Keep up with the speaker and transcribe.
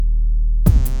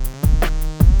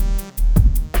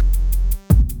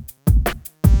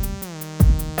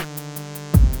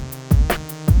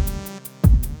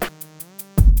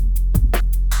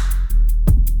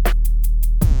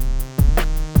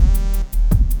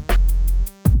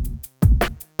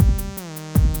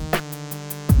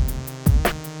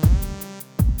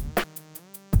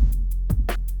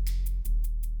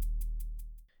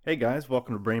Hey guys,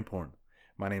 welcome to Brain Porn.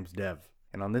 My name's Dev,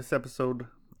 and on this episode,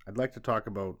 I'd like to talk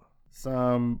about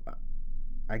some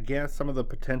of the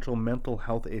potential mental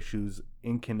health issues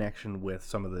in connection with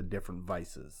some of the different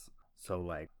vices. So,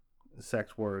 like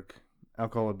sex work,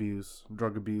 alcohol abuse,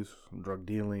 drug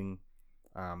dealing,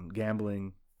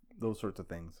 gambling, those sorts of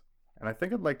things. And I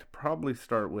think I'd like to probably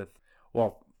start with,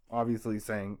 well, obviously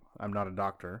saying I'm not a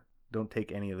doctor. Don't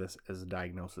take any of this as a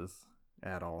diagnosis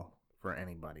at all for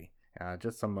anybody.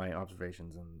 Just some of my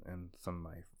observations and some of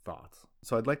my thoughts.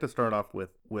 So I'd like to start off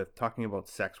with talking about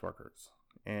sex workers.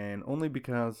 And only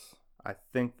because I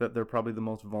think that they're probably the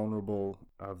most vulnerable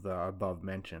of the above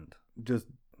mentioned. Just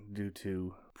due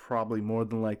to probably more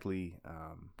than likely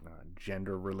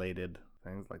gender related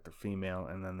things, like they're female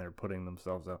and then they're putting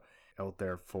themselves out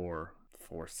there for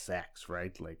sex,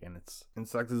 right? Like, and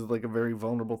sex is like a very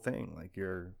vulnerable thing. Like,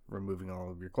 you're removing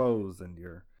all of your clothes and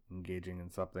you're engaging in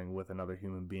something with another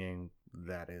human being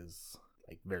that is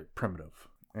like very primitive.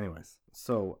 Anyways,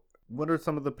 so what are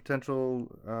some of the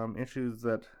potential issues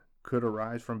that could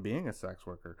arise from being a sex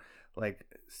worker? Like,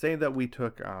 say that we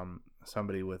took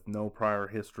somebody with no prior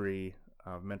history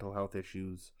of mental health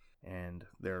issues and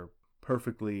they're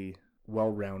perfectly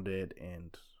well-rounded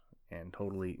and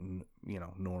totally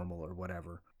normal or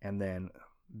whatever, and then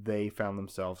they found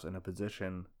themselves in a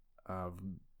position of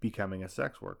becoming a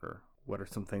sex worker. What are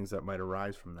some things that might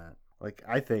arise from that? Like,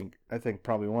 I think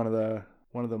probably one of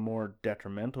the more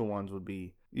detrimental ones would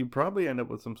be you probably end up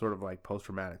with some sort of like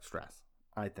post-traumatic stress.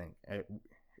 I think,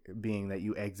 being that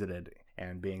you exited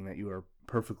and being that you were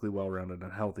perfectly well-rounded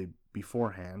and healthy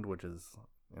beforehand, which is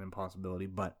an impossibility,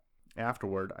 but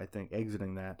afterward, I think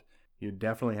exiting that, you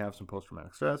definitely have some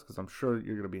post-traumatic stress, because I'm sure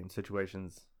you're going to be in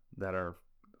situations that are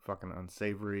fucking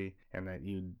unsavory and that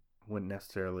you wouldn't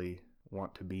necessarily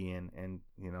want to be in, and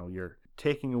you're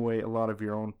taking away a lot of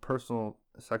your own personal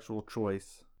sexual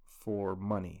choice for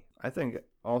money. I think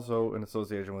also in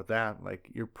association with that, like,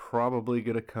 you're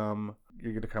going to come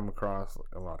across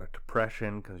a lot of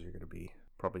depression, because you're going to be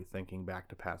probably thinking back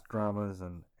to past dramas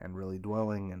and really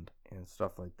dwelling and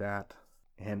stuff like that,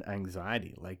 and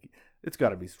anxiety. Like, it's got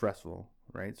to be stressful,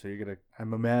 right? So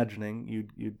I'm imagining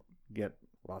you'd get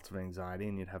lots of anxiety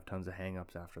and you'd have tons of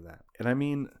hang-ups after that. And I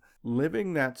mean,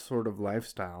 living that sort of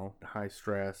lifestyle, high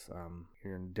stress,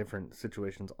 you're in different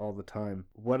situations all the time.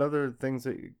 What other things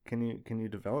can you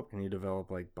develop? Can you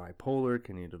develop like bipolar?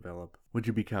 Would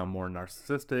you become more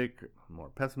narcissistic, more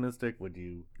pessimistic? Would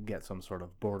you get some sort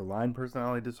of borderline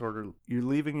personality disorder? You're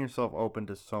leaving yourself open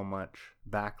to so much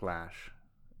backlash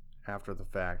after the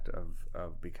fact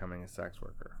of becoming a sex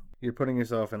worker. You're putting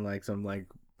yourself in like some like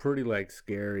pretty like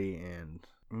scary and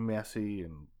messy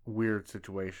and weird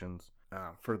situations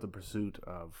for the pursuit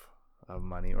of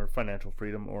money or financial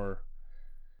freedom, or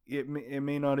it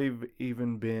may not have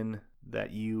even been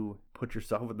that you put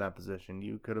yourself in that position.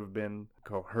 You could have been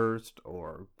coerced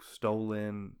or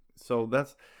stolen. So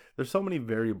there's so many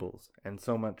variables and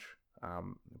so much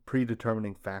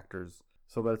predetermining factors,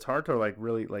 so that it's hard to like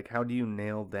really like, how do you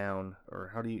nail down,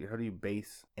 or how do you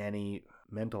base any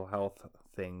mental health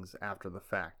things after the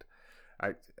fact?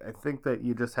 I think that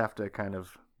you just have to kind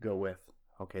of go with,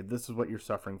 okay, this is what you're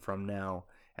suffering from now,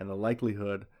 and the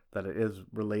likelihood that it is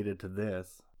related to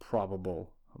this,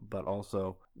 probable, but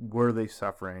also, were they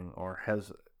suffering, or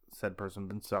has said person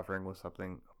been suffering with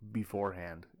something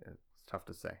beforehand? It's tough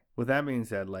to say. With that being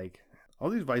said, like, all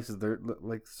these vices, they're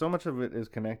like, so much of it is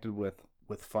connected with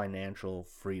financial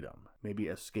freedom, maybe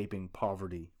escaping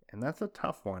poverty. And that's a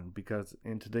tough one, because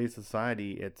in today's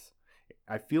society,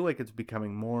 I feel like it's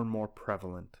becoming more and more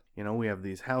prevalent. We have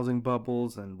these housing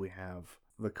bubbles and we have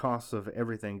the costs of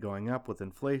everything going up with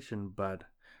inflation, but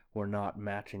we're not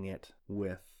matching it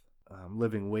with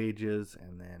living wages,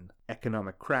 and then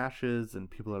economic crashes and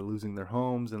people are losing their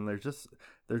homes, and there's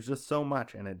just so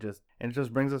much, and it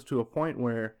just brings us to a point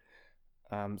where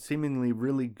seemingly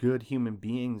really good human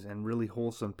beings and really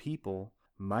wholesome people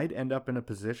might end up in a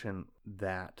position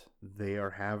that they are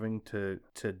having to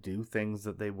do things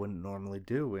that they wouldn't normally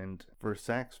do. And for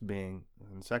sex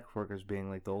workers being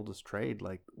like the oldest trade,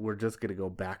 like, we're just going to go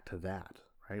back to that,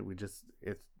 right?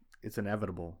 It's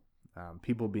inevitable.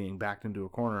 People being backed into a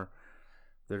corner,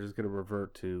 they're just going to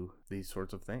revert to these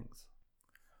sorts of things.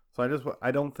 So I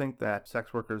don't think that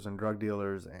sex workers and drug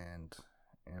dealers and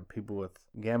people with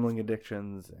gambling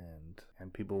addictions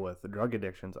and people with drug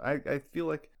addictions, I feel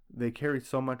like they carry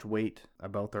so much weight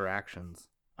about their actions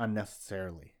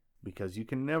unnecessarily, because you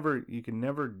can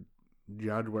never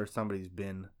judge where somebody's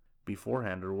been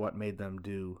beforehand or what made them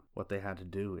do what they had to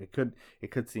do. It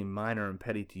could seem minor and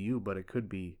petty to you, but it could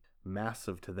be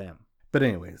massive to them. But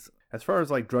anyways, as far as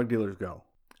like drug dealers go,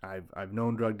 I've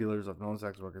known drug dealers, I've known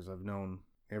sex workers, I've known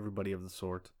everybody of the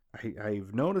sort.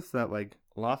 I've noticed that like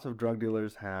lots of drug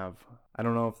dealers have, I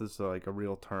don't know if this is like a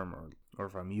real term or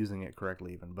if I'm using it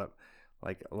correctly even, but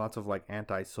like lots of like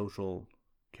antisocial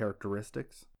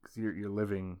characteristics, because you're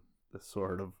living this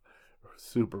sort of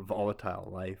super volatile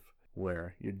life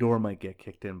where your door might get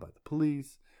kicked in by the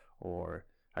police, or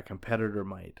a competitor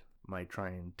might try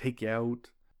and take you out,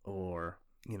 or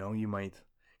you might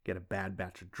get a bad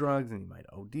batch of drugs and you might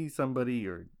OD somebody,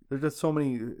 or there's just so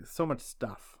much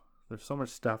stuff. There's so much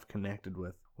stuff connected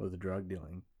with drug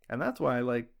dealing. And that's why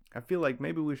I feel like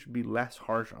maybe we should be less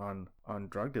harsh on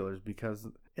drug dealers, because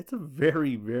it's a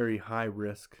very, very high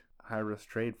risk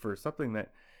trade for something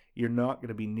that you're not going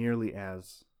to be nearly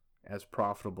as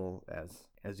profitable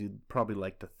as you'd probably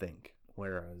like to think.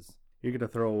 Whereas you're going to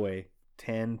throw away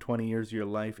 10, 20 years of your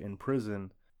life in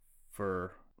prison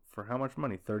for how much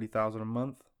money? 30,000 a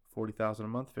month, 40,000 a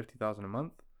month, 50,000 a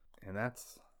month, and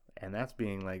that's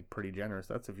being like pretty generous.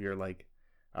 That's if you're like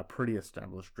a pretty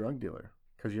established drug dealer,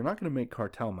 because you're not going to make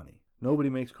cartel money. Nobody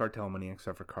makes cartel money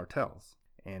except for cartels,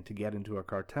 and to get into a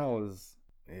cartel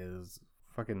is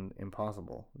fucking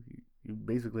impossible. You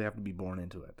basically have to be born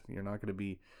into it. You're not going to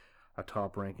be a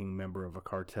top-ranking member of a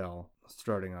cartel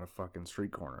starting on a fucking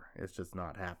street corner. It's just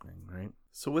not happening, right?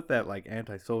 So with that, like,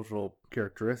 antisocial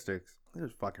characteristics,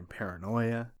 there's fucking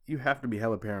paranoia. You have to be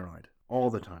hella paranoid all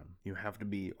the time. You have to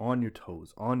be on your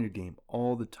toes, on your game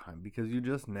all the time, because you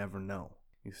just never know.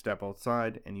 You step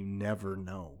outside and you never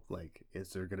know, like,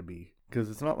 is there going to be... Because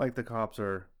it's not like the cops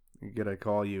are going to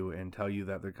call you and tell you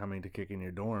that they're coming to kick in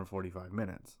your door in 45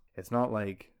 minutes. It's not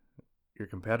like your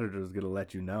competitor is going to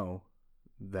let you know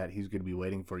that he's going to be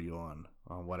waiting for you on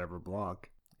whatever block.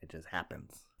 It just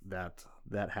happens. There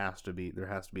has to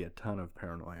be a ton of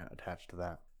paranoia attached to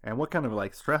that. And what kind of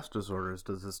like stress disorders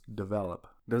does this develop?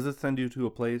 Does it send you to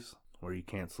a place where you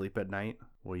can't sleep at night,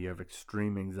 where you have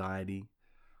extreme anxiety?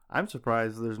 I'm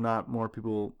surprised there's not more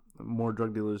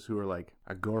drug dealers who are like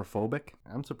agoraphobic.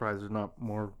 I'm surprised there's not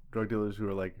more drug dealers who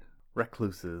are like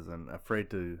recluses and afraid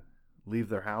to leave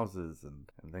their houses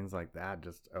and things like that,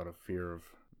 just out of fear of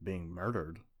being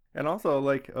murdered. And also,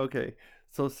 like, okay,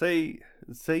 so say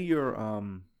you're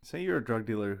a drug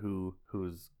dealer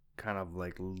who's kind of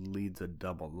like leads a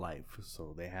double life.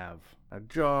 So they have a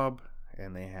job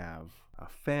and they have a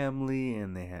family,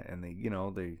 and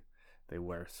they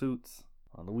wear suits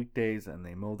on the weekdays and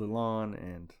they mow the lawn,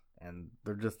 and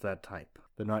they're just that type.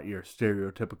 They're not your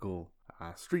stereotypical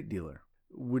street dealer.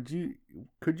 Could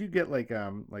you get like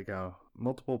a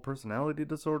multiple personality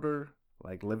disorder,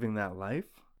 like living that life?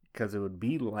 Because it would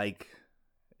be like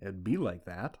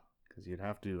that, because you'd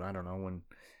have to, I don't know,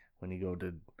 when you go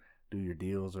to do your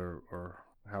deals or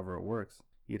however it works,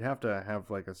 you'd have to have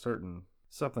like a certain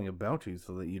something about you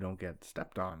so that you don't get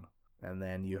stepped on, and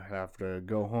then you have to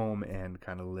go home and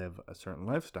kind of live a certain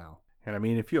lifestyle. And I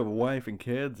mean, if you have a wife and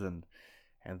kids and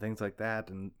things like that,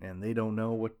 and they don't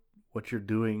know what you're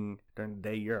doing during the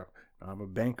day, I'm a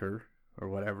banker or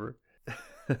whatever.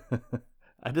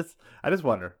 I just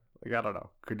wonder. Like, I don't know.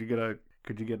 Could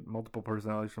you get multiple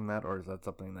personalities from that, or is that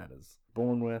something that is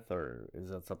born with, or is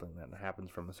that something that happens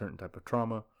from a certain type of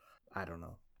trauma? I don't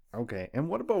know. Okay, and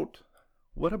what about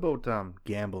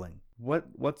gambling?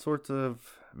 What sorts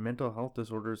of mental health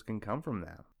disorders can come from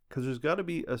that? Because there's got to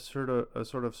be a sort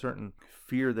of certain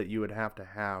fear that you would have to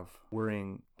have,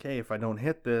 worrying, okay, if I don't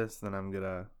hit this, then I'm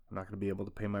not gonna be able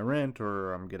to pay my rent,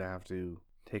 or I'm gonna have to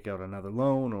take out another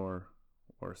loan, or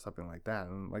something like that.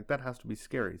 And like, that has to be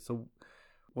scary. So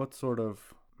what sort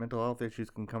of mental health issues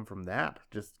can come from that?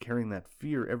 Just carrying that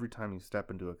fear every time you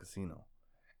step into a casino.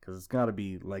 Because it's got to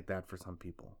be like that for some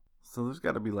people. So there's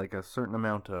got to be like a certain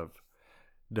amount of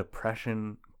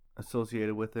depression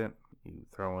associated with it. You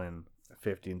throw in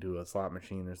 50 into a slot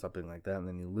machine or something like that, and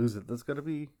then you lose it. That's got to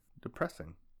be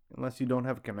depressing. Unless you don't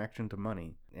have a connection to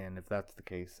money. And if that's the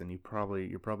case, then you're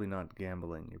probably not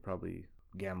gambling. You're probably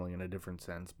gambling in a different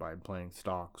sense by playing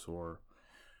stocks or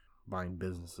buying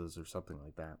businesses or something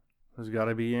like that. There's got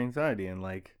to be anxiety, and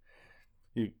like,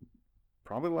 you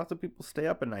probably, lots of people stay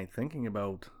up at night thinking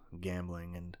about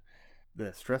gambling and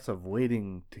the stress of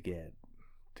waiting to get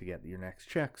your next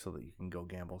check so that you can go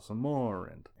gamble some more,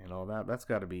 and all that. That's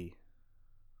got to be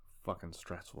fucking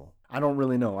stressful. I don't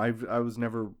really know. I was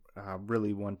never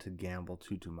really one to gamble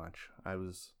too much. I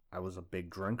was a big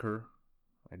drinker.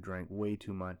 I drank way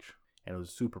too much, and it was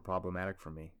super problematic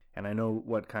for me. And I know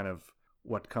what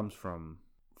comes from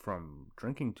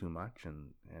drinking too much,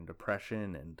 and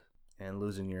depression and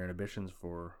losing your inhibitions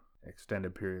for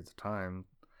extended periods of time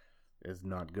is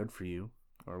not good for you,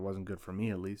 or wasn't good for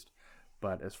me at least.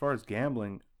 But as far as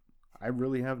gambling, I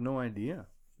really have no idea.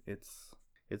 It's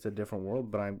it's a different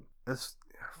world. But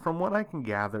from what I can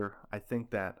gather, I think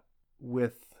that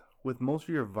with most of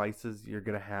your vices, you're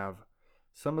gonna have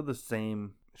some of the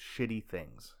same shitty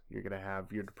things. You're gonna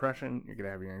have your depression, you're gonna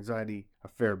have your anxiety, a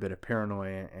fair bit of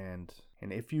paranoia, and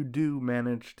if you do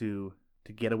manage to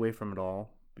get away from it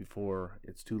all before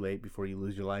it's too late, before you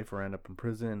lose your life or end up in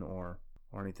prison or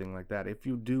anything like that, if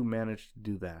you do manage to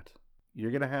do that,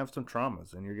 you're gonna have some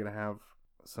traumas and you're gonna have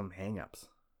some hang-ups,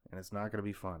 and it's not gonna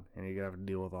be fun, and you're gonna have to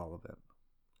deal with all of it.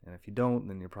 And if you don't,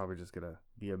 then you're probably just gonna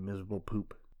be a miserable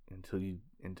poop until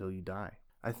you die.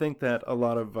 I think that a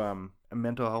lot of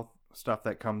mental health stuff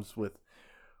that comes with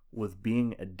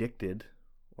being addicted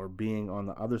or being on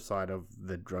the other side of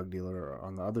the drug dealer or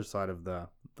on the other side of the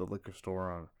liquor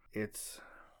store,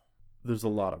 there's a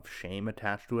lot of shame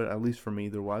attached to it. At least for me,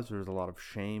 there's a lot of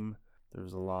shame.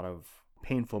 There's a lot of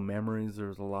painful memories.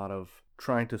 There's a lot of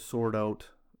trying to sort out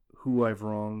who I've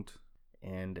wronged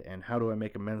and how do I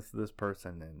make amends to this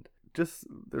person, and just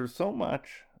there's so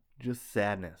much just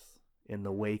sadness in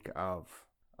the wake of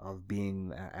being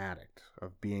the addict,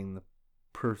 of being the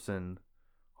person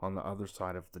on the other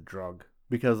side of the drug.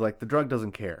 Because like the drug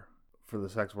doesn't care for the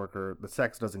sex worker, the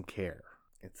sex doesn't care.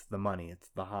 It's the money, it's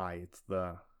the high,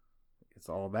 it's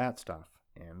all that stuff.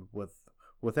 And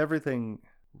with everything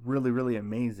really, really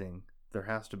amazing, there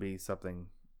has to be something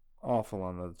awful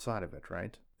on the other side of it,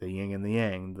 right? The yin and the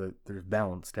yang, there's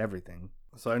balance to everything.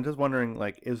 So I'm just wondering,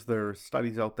 like, is there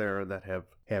studies out there that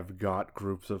have got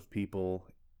groups of people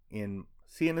in...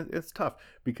 See, and it's tough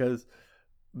because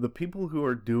the people who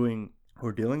are dealing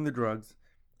the drugs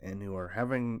and who are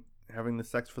having the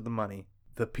sex for the money,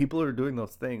 the people who are doing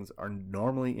those things are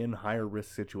normally in higher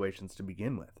risk situations to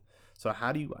begin with. So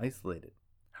how do you isolate it?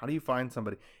 How do you find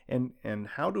somebody? And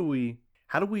how do we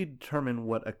determine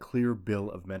what a clear bill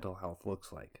of mental health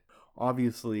looks like?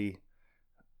 Obviously,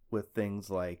 with things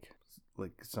like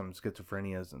some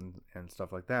schizophrenias and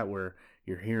stuff like that, where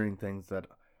you're hearing things that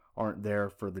aren't there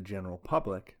for the general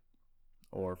public,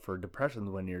 or for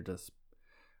depression when you're just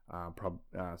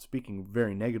speaking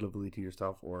very negatively to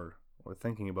yourself or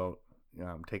thinking about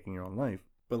taking your own life.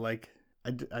 But like,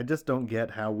 I just don't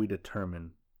get how we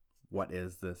determine what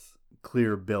is this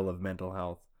clear bill of mental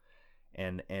health.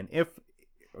 And if,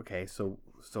 okay, so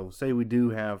say we do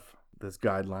have this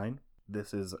guideline,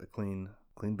 this is a clean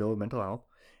bill of mental health,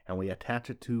 and we attach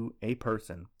it to a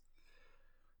person,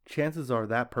 chances are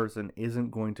that person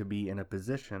isn't going to be in a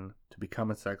position to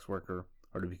become a sex worker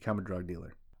or to become a drug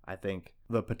dealer. I think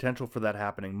the potential for that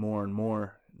happening more and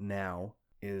more now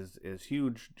is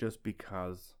huge, just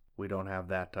because we don't have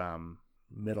that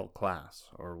middle class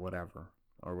or whatever,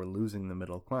 or we're losing the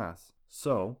middle class.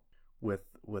 So with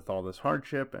all this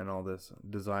hardship and all this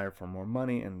desire for more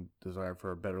money and desire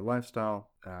for a better lifestyle,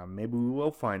 maybe we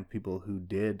will find people who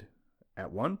did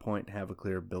at one point have a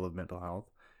clear bill of mental health,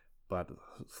 but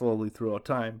slowly throughout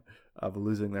time of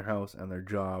losing their house and their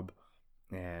job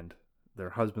and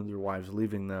their husbands or wives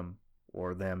leaving them,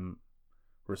 or them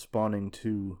responding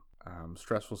to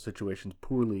stressful situations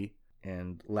poorly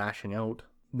and lashing out,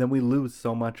 then we lose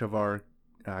so much of our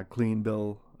clean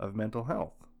bill of mental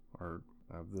health, or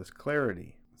of this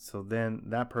clarity. So then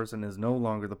that person is no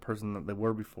longer the person that they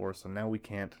were before. So now we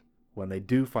can't, when they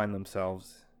do find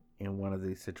themselves in one of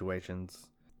these situations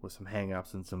with some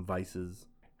hang-ups and some vices,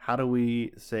 how do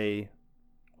we say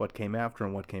what came after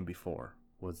and what came before?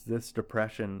 Was this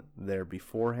depression there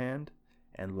beforehand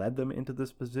and led them into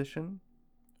this position?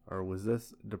 Or was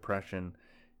this depression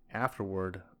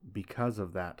afterward because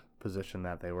of that position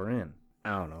that they were in?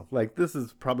 I don't know. Like, this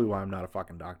is probably why I'm not a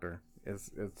fucking doctor.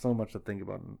 It's so much to think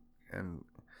about and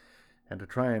to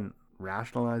try and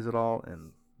rationalize it all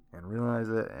and realize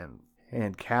it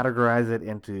and categorize it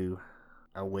into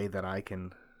a way that I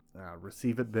can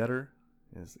receive it better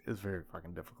is very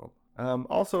fucking difficult.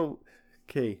 Also,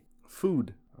 okay,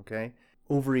 food, okay?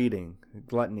 Overeating,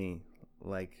 gluttony,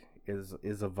 like,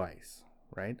 is a vice,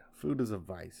 right? Food is a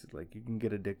vice. Like, you can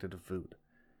get addicted to food,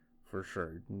 for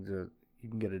sure. You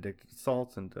can get addicted to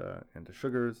salts and to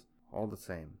sugars, all the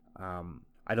same.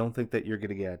 I don't think that you're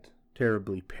gonna get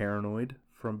terribly paranoid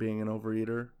from being an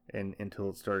overeater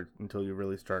until you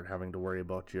really start having to worry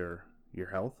about your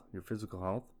health, your physical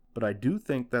health. But I do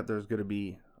think that there's gonna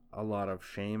be a lot of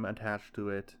shame attached to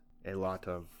it,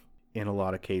 in a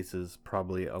lot of cases,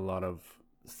 probably a lot of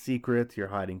secrets. You're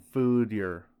hiding food,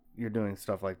 you're doing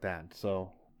stuff like that.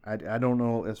 So I don't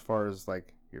know, as far as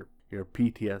like your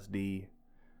PTSD,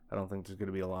 I don't think there's going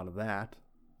to be a lot of that.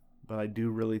 But I do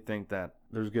really think that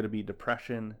there's going to be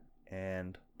depression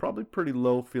and probably pretty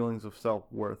low feelings of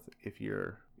self-worth if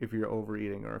you're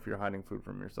overeating or if you're hiding food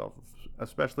from yourself,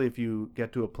 especially if you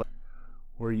get to a place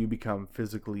where you become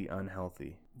physically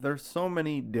unhealthy. there's so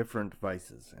many different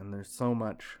vices, and there's so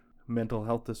much mental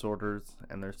health disorders,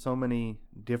 and there's so many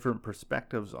different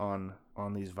perspectives on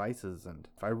these vices. And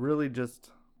I really just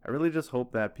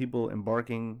hope that people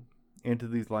embarking into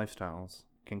these lifestyles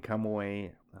can come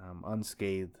away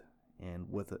unscathed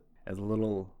and with as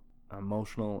little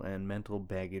emotional and mental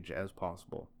baggage as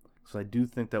possible. So I do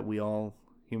think that we all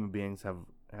human beings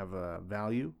have a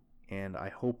value, and I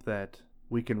hope that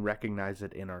we can recognize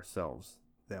it in ourselves,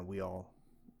 that we all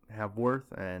have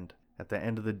worth, and at the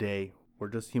end of the day, we're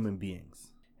just human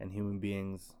beings, and human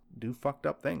beings do fucked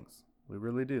up things. We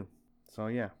really do. So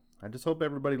yeah, I just hope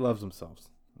everybody loves themselves,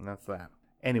 and that's that.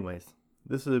 Anyways,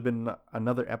 this has been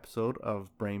another episode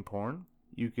of Brain Porn.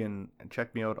 You can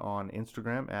check me out on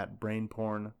Instagram at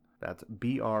brainporn. That's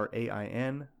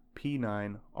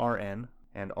BRAINP9RN.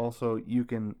 And also, you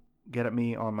can get at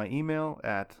me on my email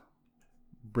at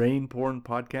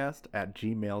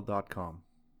brainpornpodcast@gmail.com.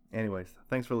 Anyways,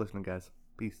 thanks for listening, guys.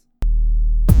 Peace.